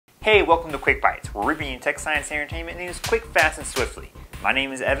Hey, welcome to Quick Bytes, where we're bringing you tech, science, and entertainment news quick, fast, and swiftly. My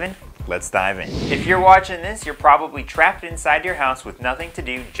name is Evan. Let's dive in. If you're watching this, you're probably trapped inside your house with nothing to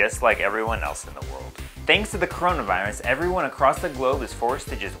do, just like everyone else in the world. Thanks to the coronavirus, everyone across the globe is forced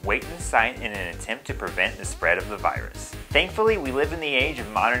to just wait in sight in an attempt to prevent the spread of the virus. Thankfully, we live in the age of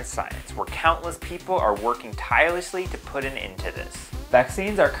modern science, where countless people are working tirelessly to put an end to this.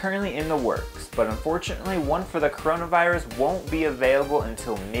 Vaccines are currently in the works, but unfortunately one for the coronavirus won't be available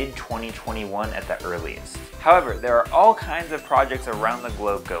until mid-2021 at the earliest. However, there are all kinds of projects around the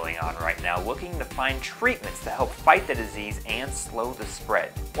globe going on right now looking to find treatments to help fight the disease and slow the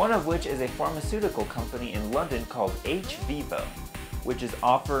spread. One of which is a pharmaceutical company in London called hVivo, which is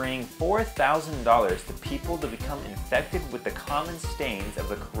offering $4,000 to people to become infected with the common strains of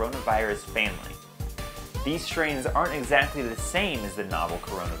the coronavirus family. These strains aren't exactly the same as the novel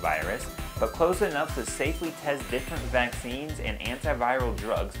coronavirus, but close enough to safely test different vaccines and antiviral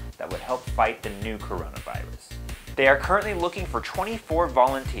drugs that would help fight the new coronavirus. They are currently looking for 24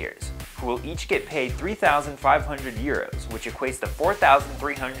 volunteers, who will each get paid 3,500 euros, which equates to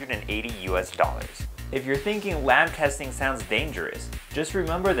 4,380 US dollars. If you're thinking lab testing sounds dangerous, just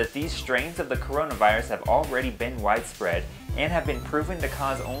remember that these strains of the coronavirus have already been widespread and have been proven to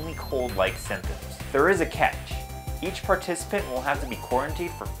cause only cold-like symptoms. There is a catch. Each participant will have to be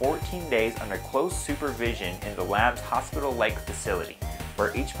quarantined for 14 days under close supervision in the lab's hospital-like facility,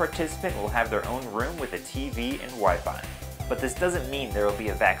 where each participant will have their own room with a TV and Wi-Fi. But this doesn't mean there will be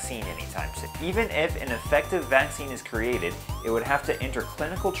a vaccine anytime soon. Even if an effective vaccine is created, it would have to enter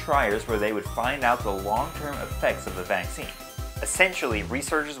clinical trials where they would find out the long-term effects of the vaccine. Essentially,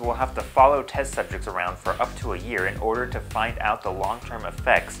 researchers will have to follow test subjects around for up to a year in order to find out the long-term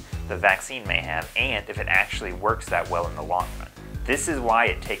effects the vaccine may have and if it actually works that well in the long run. This is why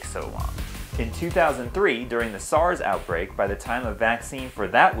it takes so long. In 2003, during the SARS outbreak, by the time a vaccine for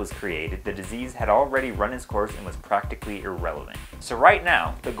that was created, the disease had already run its course and was practically irrelevant. So right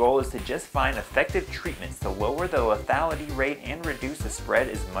now, the goal is to just find effective treatments to lower the lethality rate and reduce the spread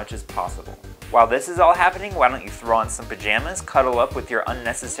as much as possible. While this is all happening, why don't you throw on some pajamas, cuddle up with your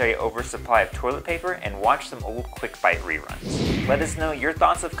unnecessary oversupply of toilet paper, and watch some old Quick Bite reruns. Let us know your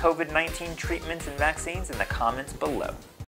thoughts of COVID-19 treatments and vaccines in the comments below.